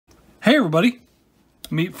Hey everybody,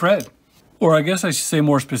 meet Fred. Or I guess I should say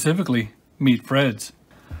more specifically, meet Freds.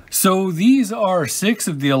 So these are 6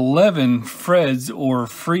 of the 11 Freds or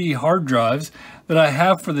free hard drives that I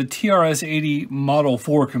have for the TRS-80 Model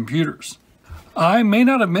 4 computers. I may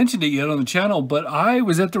not have mentioned it yet on the channel, but I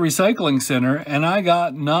was at the recycling center and I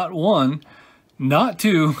got not 1, not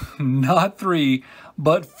 2, not 3,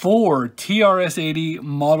 but 4 TRS-80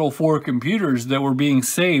 Model 4 computers that were being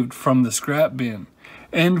saved from the scrap bin.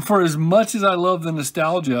 And for as much as I love the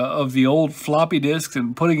nostalgia of the old floppy disks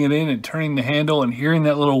and putting it in and turning the handle and hearing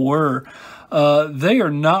that little whir, they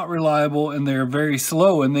are not reliable and they're very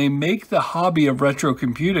slow, and they make the hobby of retro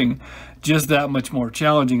computing just that much more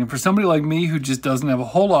challenging. And for somebody like me who just doesn't have a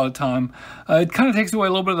whole lot of time, it kind of takes away a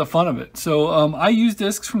little bit of the fun of it. So I use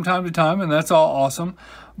disks from time to time, and that's all awesome.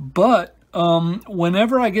 But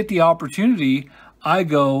whenever I get the opportunity, I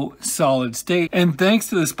go solid state. And thanks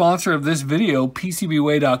to the sponsor of this video,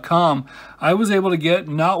 PCBWay.com, I was able to get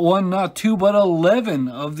not 1, not 2, but 11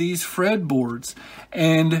 of these Fred boards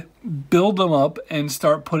and build them up and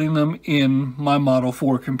start putting them in my Model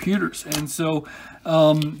 4 computers. And so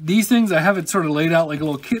these things, I have it sort of laid out like a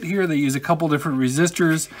little kit here. They use a couple different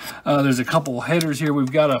resistors. There's a couple headers here.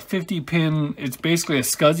 We've got a 50-pin, it's basically a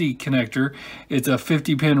SCSI connector. It's a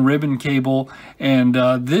 50-pin ribbon cable. And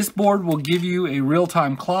this board will give you a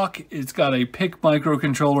real-time clock. It's got a PIC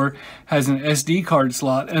microcontroller, has an SD card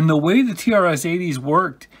slot. And the way the TRS-80s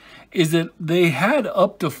worked is that they had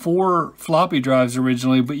up to 4 floppy drives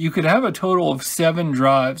originally, but you could have a total of 7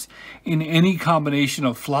 drives in any combination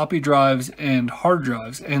of floppy drives and hard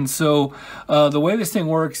drives. And so the way this thing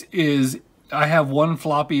works is I have 1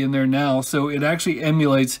 floppy in there now, so it actually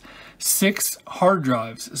emulates 6 hard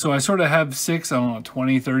drives. So I sort of have 6, I don't know,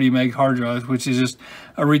 20, 30 meg hard drives, which is just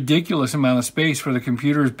a ridiculous amount of space for the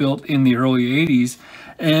computers built in the early 80s.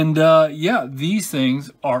 And yeah, these things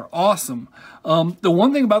are awesome. The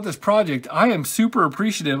one thing about this project, I am super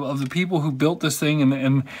appreciative of the people who built this thing,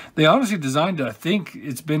 and they honestly designed it. I think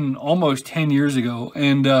it's been almost 10 years ago.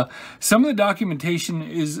 And some of the documentation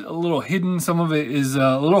is a little hidden. Some of it is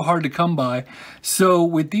a little hard to come by. So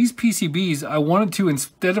with these PCBs, I wanted to,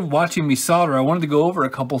 instead of watching me solder, I wanted to go over a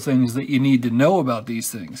couple things that you need to know about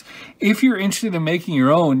these things. If you're interested in making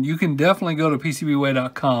your own, you can definitely go to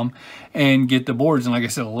PCBWay.com and get the boards. And like I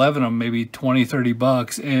said, 11 of them, maybe 20, 30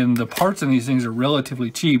 bucks. And the parts on these things are relatively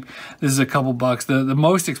cheap. This is a couple bucks. The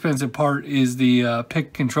most expensive part is the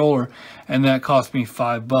PIC controller, and that cost me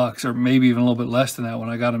 $5, or maybe even a little bit less than that when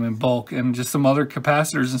I got them in bulk, and just some other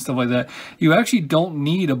capacitors and stuff like that. You actually don't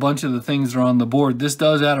need a bunch of the things that are on the board. This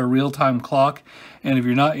does add a real-time clock, and if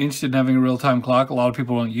you're not interested in having a real-time clock, a lot of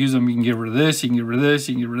people don't use them. You can get rid of this, you can get rid of this,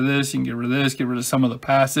 you can get rid of this, you can get rid of this, get rid of some of the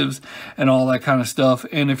passives and all that kind of stuff.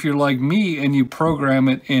 And if you're like me and you program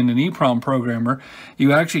it in an EEPROM programmer,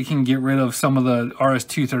 you actually can get rid of some of the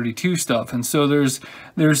RS-232 stuff. And so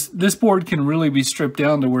this board can really be stripped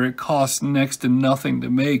down to where it costs next to nothing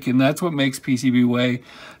to make, and that's what makes PCBWay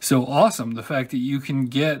so awesome. The fact that you can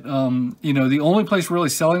get, you know, the only place really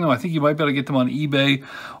selling them, I think you might be able to get them on eBay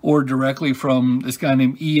or directly from this guy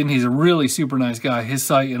named Ian. He's a really super nice guy, his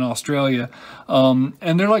site in Australia.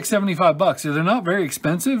 And they're like 75 bucks. So they're not very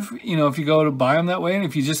expensive, you know, if you go to buy them that way. And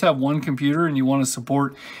if you just have one computer and you want to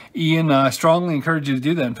support Ian, I strongly encourage you to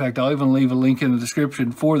do that. In fact, I'll even leave a link in the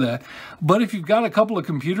description for that. But if you've got a couple of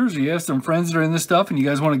computers, or you have some friends that are in this stuff and you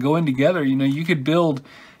guys want to go in together, you know, you could build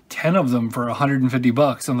 10 of them for 150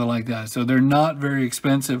 bucks, something like that. So they're not very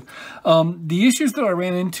expensive. The issues that I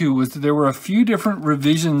ran into was that there were a few different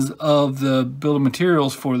revisions of the bill of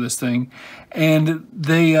materials for this thing. And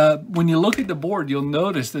they, when you look at the board, you'll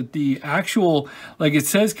notice that the actual, like it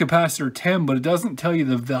says capacitor 10, but it doesn't tell you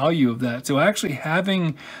the value of that. So actually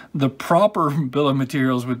having the proper bill of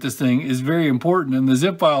materials with this thing is very important. And the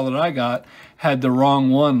zip file that I got had the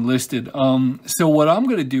wrong one listed. So what I'm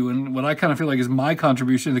going to do, and what I kind of feel like is my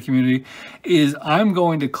contribution to the community, is I'm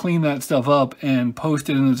going to clean that stuff up and post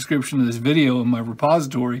it in the description of this video in my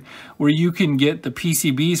repository, where you can get the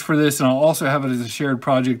PCBs for this, and I'll also have it as a shared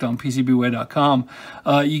project on PCBWay.com.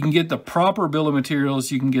 You can get the proper bill of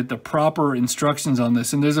materials, you can get the proper instructions on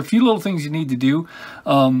this, and there's a few little things you need to do.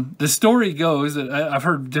 The story goes that I've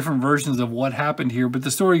heard different versions of what happened here, but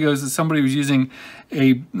the story goes that somebody was using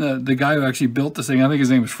the guy who actually built this thing, I think his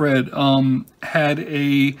name was Fred, had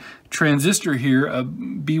a transistor here, a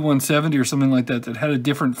B170 or something like that, that had a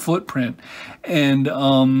different footprint. And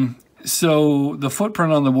so the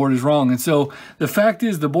footprint on the board is wrong. And so the fact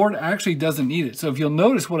is the board actually doesn't need it. So if you'll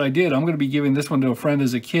notice what I did, I'm going to be giving this one to a friend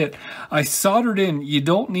as a kit. I soldered in, you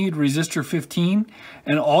don't need resistor 15,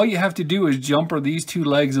 and all you have to do is jumper these two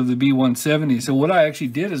legs of the B170. So what I actually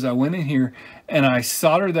did is I went in here and I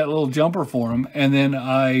soldered that little jumper for them, and then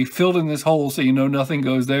I filled in this hole so you know nothing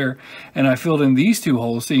goes there, and I filled in these two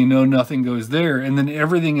holes so you know nothing goes there, and then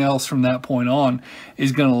everything else from that point on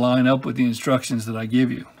is going to line up with the instructions that I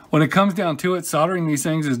give you. When it comes down to it, soldering these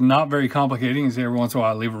things is not very complicated. You see, every once in a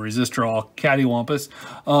while I leave a resistor all cattywampus.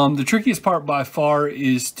 The trickiest part by far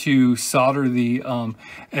is to solder the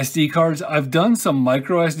SD cards. I've done some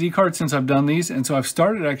micro SD cards since I've done these, and so I've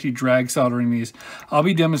started actually drag soldering these. I'll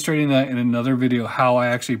be demonstrating that in another video, how I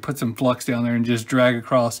actually put some flux down there and just drag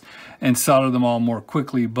across and solder them all more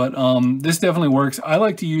quickly. But this definitely works. I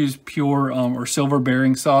like to use pure or silver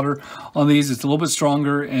bearing solder on these. It's a little bit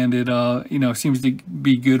stronger, and it you know, seems to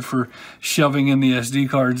be good for shoving in the SD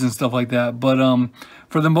cards and stuff like that. But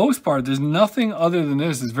for the most part, there's nothing other than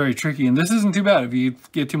this is very tricky, and this isn't too bad. If you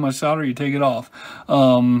get too much solder, you take it off.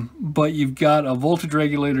 But you've got a voltage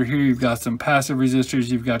regulator here, you've got some passive resistors,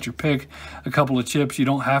 you've got your pick, a couple of chips. You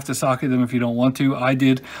don't have to socket them if you don't want to. I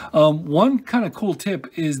did. One kind of cool tip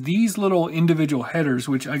is these little individual headers,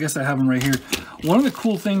 which I guess I have them right here. One of the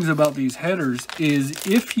cool things about these headers is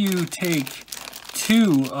if you take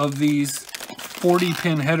two of these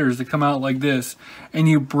 40-pin headers that come out like this, and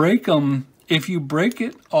you break them, if you break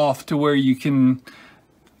it off to where you can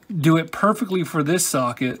do it perfectly for this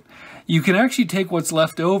socket, you can actually take what's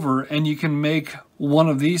left over and you can make one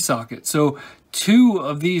of these sockets. So two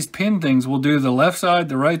of these pin things will do the left side,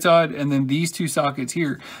 the right side, and then these two sockets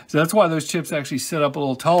here. So that's why those chips actually sit up a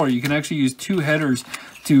little taller. You can actually use two headers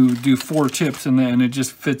to do 4 chips, and then it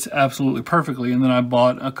just fits absolutely perfectly. And then I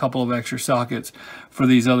bought a couple of extra sockets for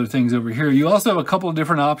these other things over here. You also have a couple of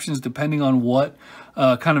different options depending on what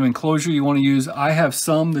kind of enclosure you want to use. I have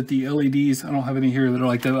some that the LEDs, I don't have any here that are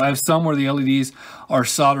like that. I have some where the LEDs are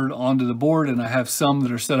soldered onto the board, and I have some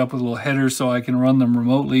that are set up with little headers so I can run them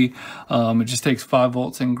remotely. It just takes 5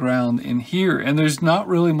 volts and ground in here, and there's not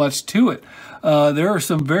really much to it. There are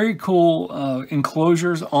some very cool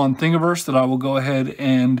enclosures on Thingiverse that I will go ahead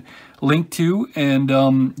and link to,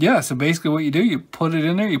 and yeah, so basically what you do, you put it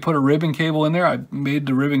in there, you put a ribbon cable in there. I made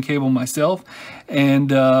the ribbon cable myself,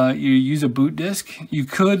 and you use a boot disk. You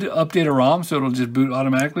could update a ROM so it'll just boot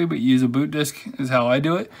automatically, but you use a boot disk is how I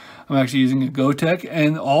do it. I'm actually using a Gotek,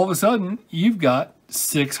 and all of a sudden you've got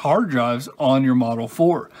 6 hard drives on your Model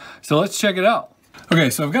 4. So let's check it out. Okay,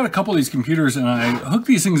 so I've got a couple of these computers, and I hook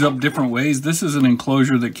these things up different ways. This is an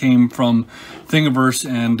enclosure that came from Thingiverse,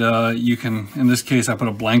 and you can, in this case, I put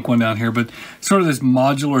a blank one down here, but sort of this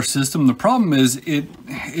modular system. The problem is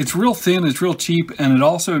it's real thin, it's real cheap, and it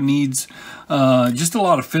also needs just a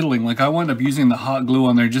lot of fiddling. Like I wound up using the hot glue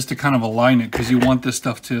on there just to kind of align it, because you want this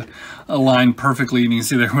stuff to align perfectly, and you can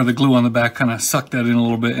see there where the glue on the back kind of sucked that in a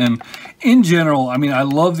little bit. And in general, I mean, I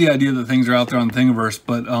love the idea that things are out there on Thingiverse,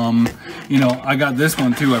 but you know, I got this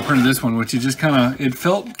one too. I printed this one, which is just kind of, it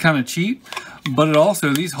felt kind of cheap, but it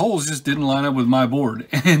also, these holes just didn't line up with my board.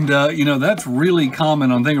 And you know, that's really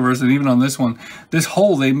common on Thingiverse, and even on this one, this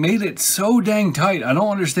hole, they made it so dang tight. I don't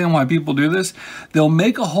understand why people do this. They'll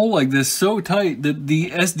make a hole like this so tight that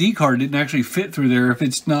the SD card didn't actually fit through there if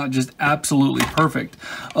it's not just absolutely perfect.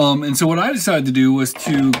 And so what I decided to do was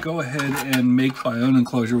to go ahead and make my own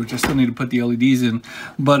enclosure, which I still need to put the LEDs in,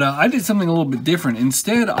 but I did something a little bit different.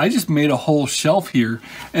 Instead, I just made a whole shelf here,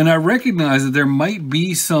 and I recognize that there might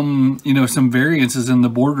be some, you know, some variances in the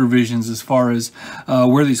board revisions as far as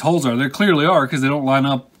where these holes are. There clearly are, because they don't line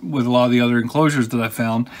up with a lot of the other enclosures that I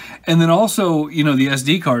found. And then also, you know, the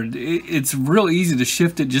SD card, it's real easy to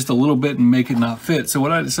shift it just a little bit and make it not fit. So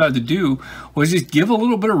what I decided to do was just give a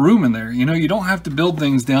little bit of room in there. You know, you don't have to build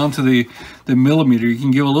things down to the millimeter. You can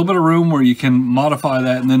give a little bit of room where you can modify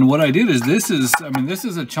that. And then what I did is, this is, I mean, this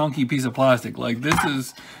is a chunky piece of plastic. Like this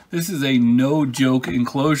is a no joke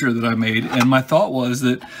enclosure that I made. And my thought was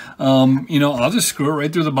that, you know, I'll just screw it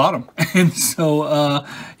right through the bottom. And so,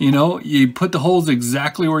 you know, you put the holes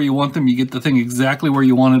exactly where you want them. You get the thing exactly where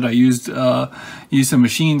you want it. I used some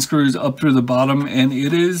machine screws up through the bottom, and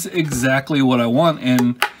it is exactly what I want.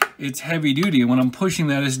 And it's heavy duty, and when I'm pushing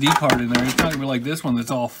that SD card in there, it's not gonna be like this one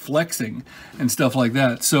that's all flexing and stuff like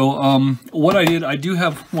that. So what I did, I do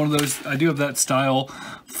have one of those, I do have that style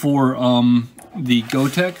for the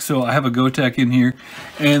Gotek. So I have a Gotek in here,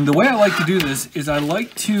 and the way I like to do this is I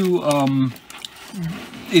like to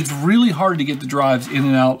it's really hard to get the drives in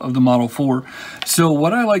and out of the Model 4. So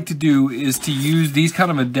what I like to do is to use these kind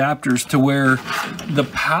of adapters to where the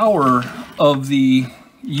power of the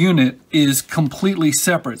unit is completely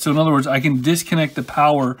separate. So in other words, I can disconnect the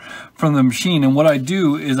power from the machine. And what I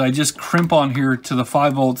do is I just crimp on here to the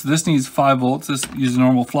 5 volts. This needs 5 volts. This uses a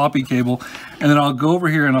normal floppy cable. And then I'll go over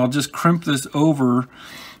here and I'll just crimp this over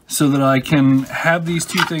so that I can have these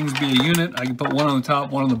two things be a unit. I can put one on the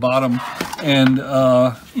top, one on the bottom, and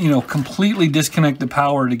you know, completely disconnect the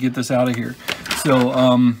power to get this out of here.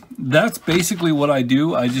 So that's basically what I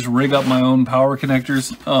do. I just rig up my own power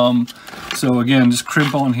connectors. So again, just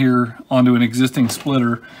crimp on here onto an existing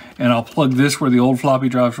splitter, and I'll plug this where the old floppy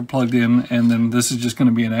drives were plugged in, and then this is just going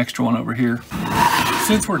to be an extra one over here.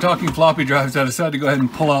 Since we're talking floppy drives, I decided to go ahead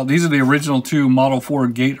and pull out. These are the original 2 Model 4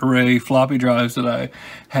 gate array floppy drives that I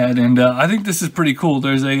had, and I think this is pretty cool.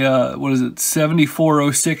 There's a what is it,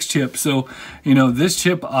 7406 chip. So you know, this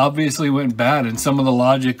chip obviously went bad, and some of the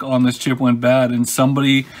logic on this chip went bad. And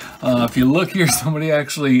somebody, if you look here, somebody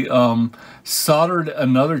actually soldered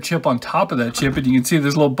another chip on top of that chip, and you can see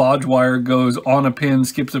this little bodge wire goes on a pin,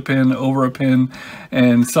 skips a pin, over a pin,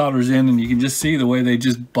 and solders in, and you can just see the way they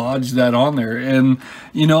just bodged that on there. And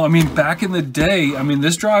you know, I mean, back in the day, I mean,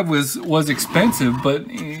 this drive was expensive, but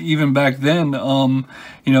even back then,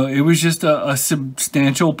 you know, it was just a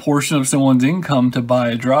substantial portion of someone's income to buy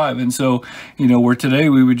a drive. And so, you know, where today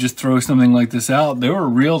we would just throw something like this out, there were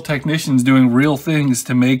real technicians doing real things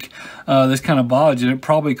to make this kind of bodge, and it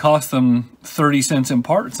probably cost them 30 cents in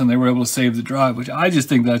parts, and they were able to save the drive, which I just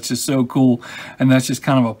think that's just so cool, and that's just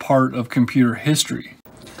kind of a part of computer history.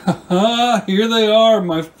 Here they are,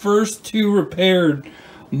 my first 2 repaired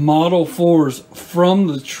Model 4s from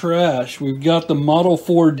the trash. We've got the Model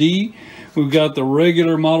 4D. We've got the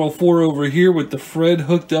regular Model 4 over here with the Fred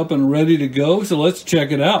hooked up and ready to go. So let's check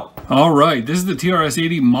it out. All right, this is the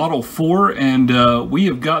TRS-80 Model 4, and we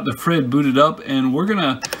have got the Fred booted up, and we're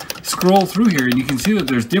gonna scroll through here, and you can see that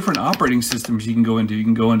there's different operating systems you can go into. You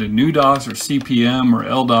can go into new DOS or CPM or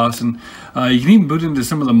LDOS, and you can even boot into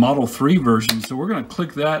some of the Model 3 versions. So we're gonna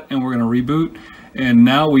click that, and we're gonna reboot. And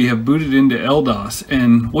now we have booted into LDOS,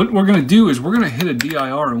 and what we're going to do is we're going to hit a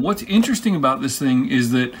DIR. And what's interesting about this thing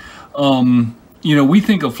is that you know, we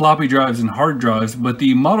think of floppy drives and hard drives, but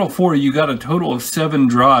the Model 4, you got a total of 7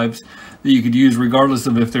 drives that you could use regardless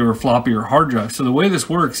of if they were floppy or hard drives. So the way this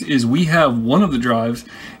works is we have one of the drives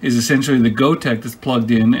is essentially the GoTech that's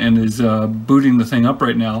plugged in and is booting the thing up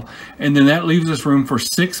right now, and then that leaves us room for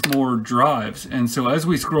 6 more drives. And so as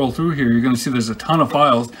we scroll through here, you're going to see there's a ton of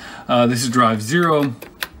files. This is drive 0,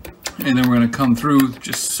 and then we're going to come through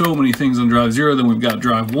just so many things on drive 0. Then we've got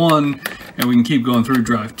drive 1, and we can keep going through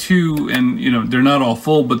drive 2, and you know, they're not all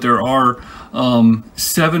full, but there are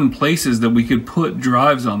 7 places that we could put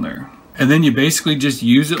drives on there. And then you basically just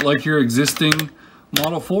use it like your existing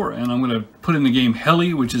Model 4. And I'm going to put in the game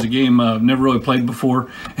Heli, which is a game I've never really played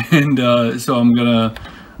before. And so I'm going to,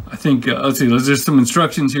 I think, let's see, there's some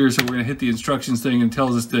instructions here. So we're going to hit the instructions thing, and it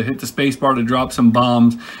tells us to hit the space bar to drop some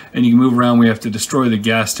bombs. And you can move around. We have to destroy the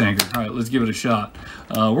gas tanker. All right, let's give it a shot.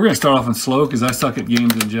 We're going to start off in slow because I suck at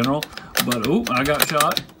games in general. But, oh, I got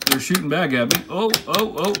shot. They're shooting back at me. Oh,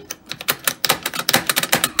 oh, oh.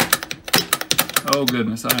 Oh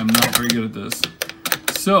goodness, I am not very good at this.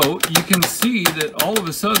 So you can see that all of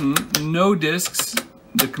a sudden, no discs,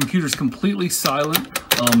 the computer's completely silent.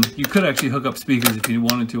 You could actually hook up speakers if you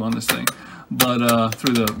wanted to on this thing, but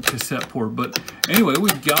through the cassette port. But anyway,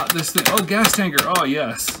 we've got this thing. Oh, gas tanker. Oh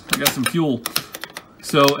yes, I got some fuel.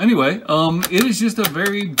 So anyway, it is just a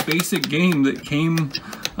very basic game that came,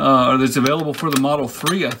 or that's available for the Model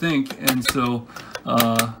 3, I think. And so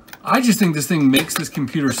I just think this thing makes this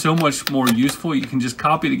computer so much more useful. You can just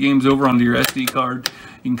copy the games over onto your SD card.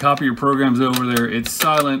 You can copy your programs over there. It's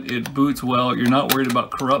silent, it boots well. You're not worried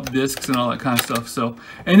about corrupt disks and all that kind of stuff. So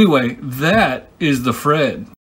anyway, that is the Fred.